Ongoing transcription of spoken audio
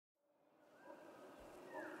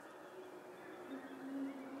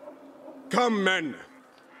Come, men.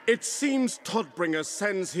 It seems Todbringer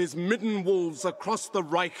sends his midden wolves across the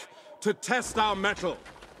Reich to test our mettle.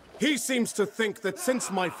 He seems to think that since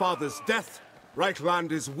my father's death,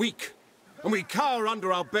 Reichland is weak, and we cower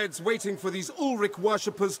under our beds waiting for these Ulrich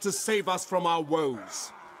worshippers to save us from our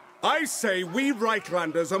woes. I say we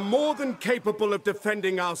Reichlanders are more than capable of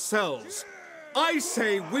defending ourselves. I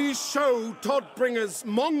say we show Todbringer's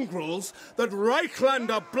mongrels that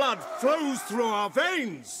Reichlander blood flows through our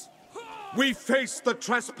veins. We face the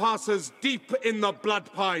trespassers deep in the blood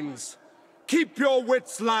pines. Keep your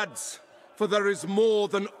wits, lads, for there is more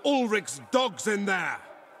than Ulrich's dogs in there.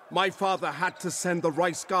 My father had to send the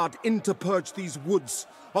Reichsguard in to purge these woods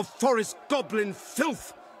of forest goblin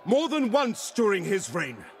filth more than once during his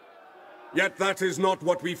reign. Yet that is not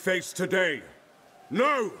what we face today.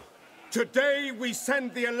 No! Today we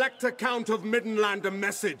send the Elector Count of Middenland a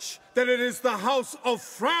message that it is the House of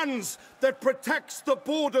Franz that protects the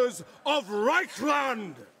borders of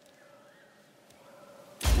Reichland!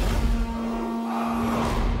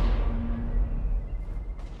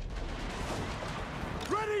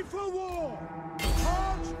 Ready for war!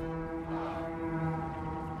 Charge!